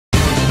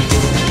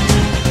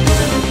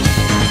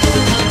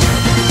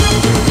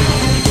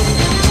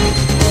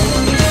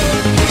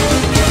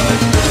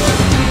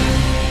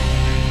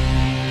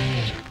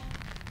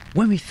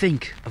When we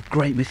think of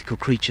great mythical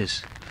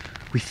creatures,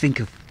 we think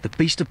of the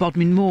Beast of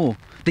Bodmin,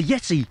 the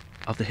Yeti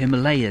of the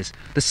Himalayas,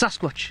 the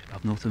Sasquatch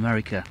of North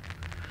America.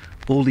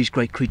 All these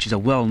great creatures are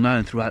well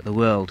known throughout the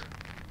world.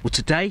 Well,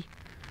 today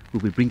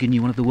we'll be bringing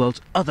you one of the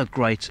world's other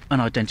great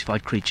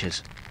unidentified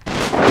creatures.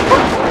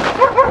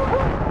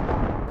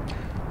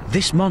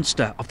 This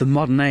monster of the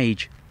modern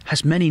age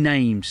has many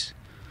names.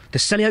 The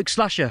Selly Oak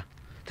Slasher,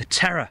 the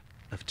Terror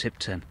of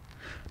Tipton,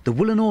 the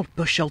Willenhall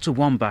Bush Shelter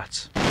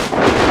Wombat,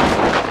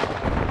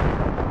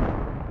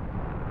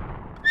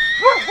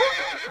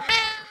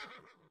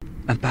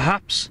 and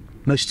perhaps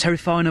most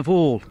terrifying of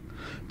all,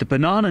 the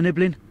banana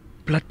nibbling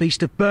blood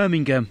beast of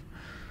Birmingham.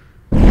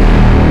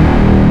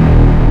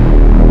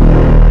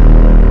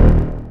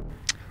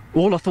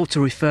 All are thought to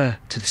refer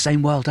to the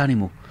same wild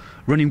animal,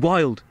 running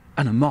wild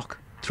and amok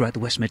throughout the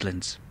West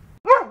Midlands.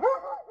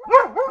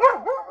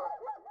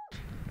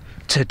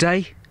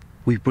 Today,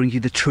 we bring you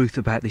the truth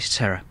about this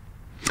terror.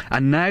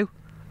 And now,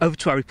 over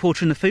to our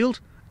reporter in the field,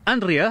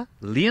 Andrea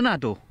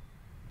Leonardo.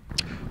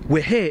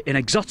 We're here in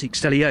exotic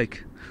Selly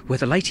Oak, where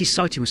the latest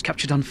sighting was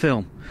captured on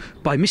film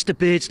by Mr.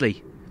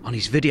 Beardsley on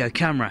his video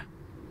camera.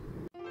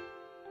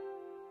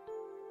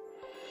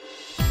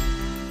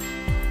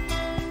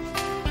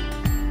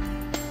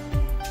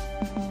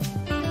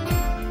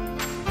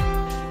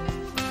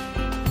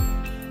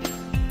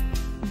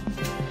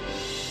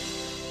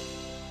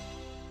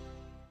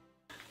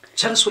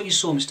 Tell us what you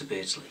saw, Mr.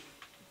 Beardsley.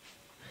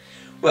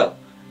 Well,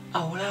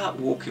 I was out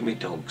walking with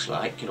dogs,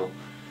 like,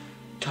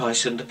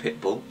 Tyson the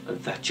pit bull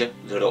and Thatcher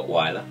the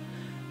Rottweiler,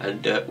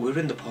 and we were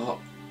in the park,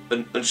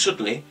 and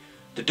suddenly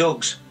the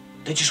dogs,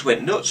 they just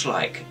went nuts,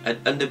 like,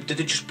 and they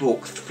just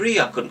broke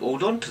free. I couldn't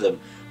hold on to them,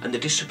 and they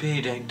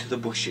disappeared into the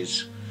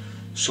bushes.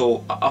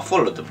 So I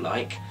followed them,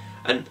 like,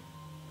 and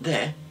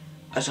there,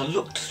 as I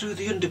looked through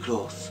the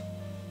undergrowth,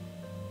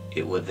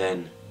 it was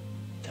then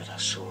that I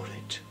saw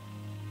it.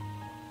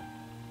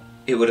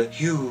 It was a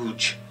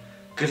huge,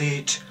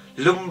 great,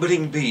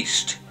 lumbering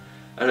beast,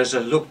 and as I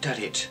looked at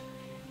it,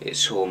 it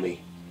saw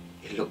me.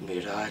 It looked me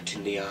right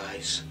in the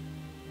eyes.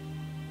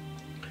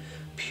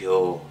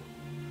 Pure,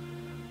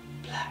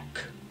 black,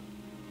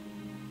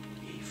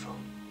 evil.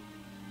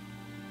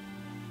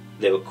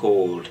 They were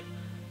called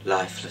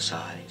lifeless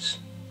eyes,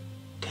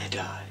 dead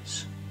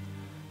eyes,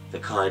 the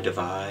kind of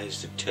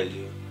eyes that tell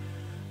you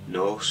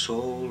no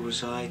soul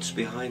resides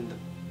behind them.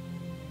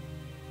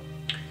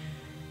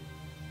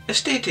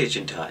 Estate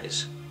agent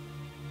eyes.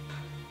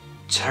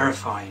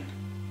 Terrifying.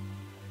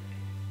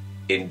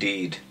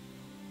 Indeed.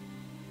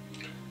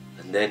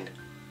 And then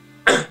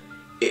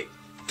it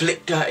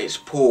flicked out its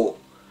paw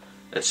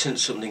and sent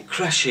something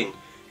crashing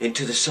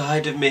into the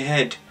side of my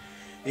head.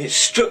 It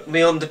struck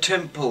me on the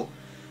temple,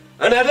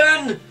 and I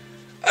ran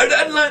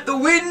like the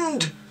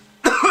wind.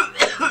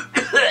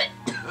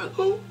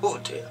 Oh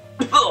dear.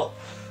 Oh.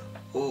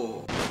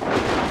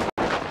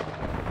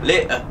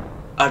 Later,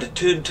 I'd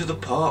returned to the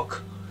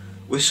park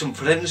with some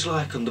friends,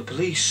 like, and the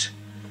police,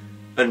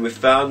 and we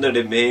found the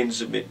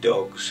remains of my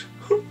dogs.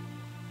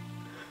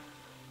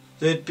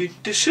 They'd been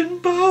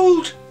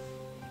disemboweled.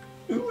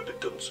 Who would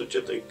have done such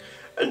a thing?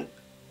 And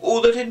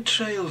all their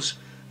entrails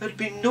had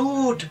been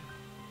gnawed.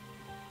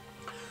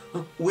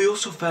 We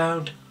also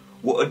found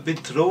what had been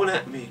thrown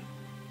at me.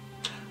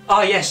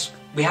 Ah, yes,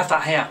 we have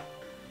that here.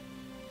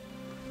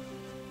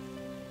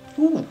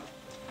 Ooh.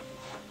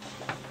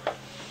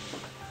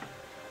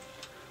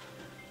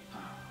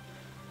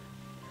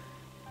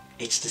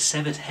 It's the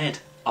severed head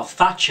of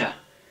Thatcher,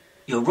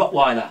 your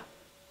Rottweiler.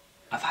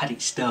 I've had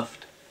it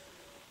stuffed.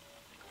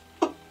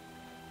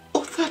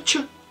 Oh,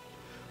 Thatcher!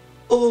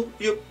 Oh,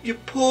 you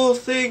poor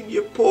thing,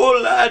 you poor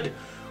lad!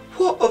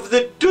 What have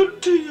they done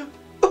to you?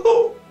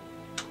 Oh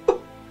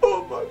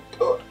my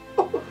God!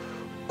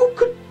 Who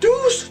could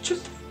do such a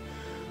thing?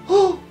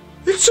 Oh,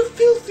 it's a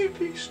filthy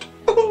beast!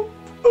 Oh,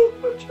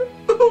 Thatcher!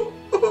 Oh,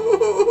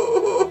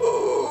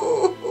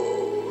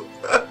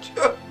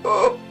 Thatcher!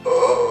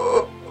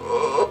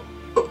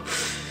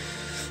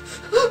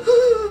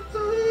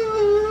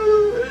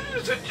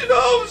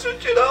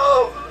 Switch it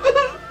off!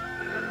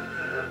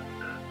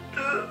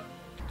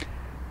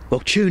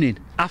 Well, tune in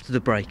after the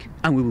break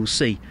and we will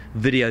see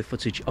video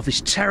footage of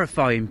this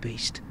terrifying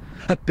beast.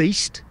 A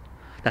beast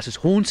that has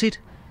haunted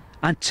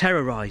and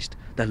terrorised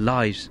the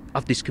lives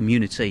of this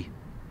community.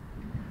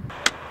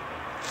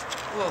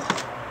 Oh,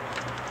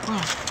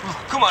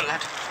 come on,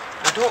 lad.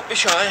 Now, don't be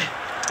shy.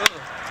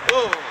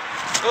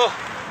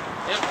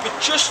 It'll be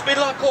just be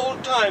like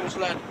old times,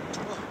 lad.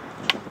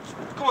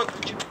 Come on,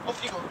 Richard.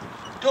 Off you go.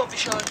 Don't be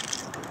shy.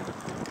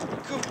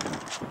 Come on.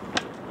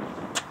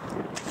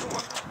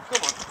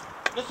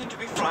 Nothing to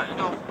be frightened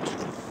of.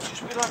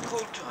 Just be like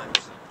old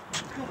times.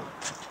 Come on.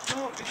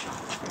 Don't be shy.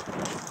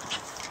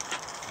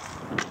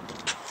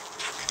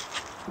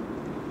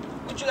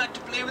 Would you like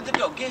to play with the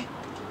doggy?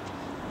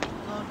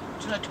 Come on.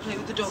 Would you like to play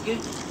with the doggy?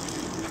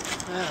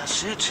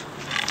 That's it.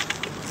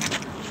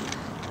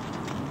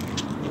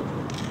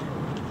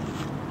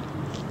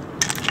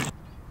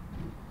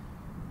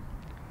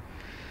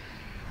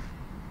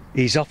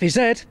 He's off his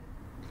head.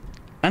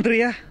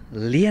 Andrea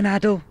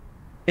Leonardo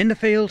In the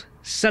field,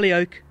 Selly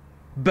Oak,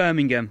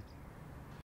 Birmingham.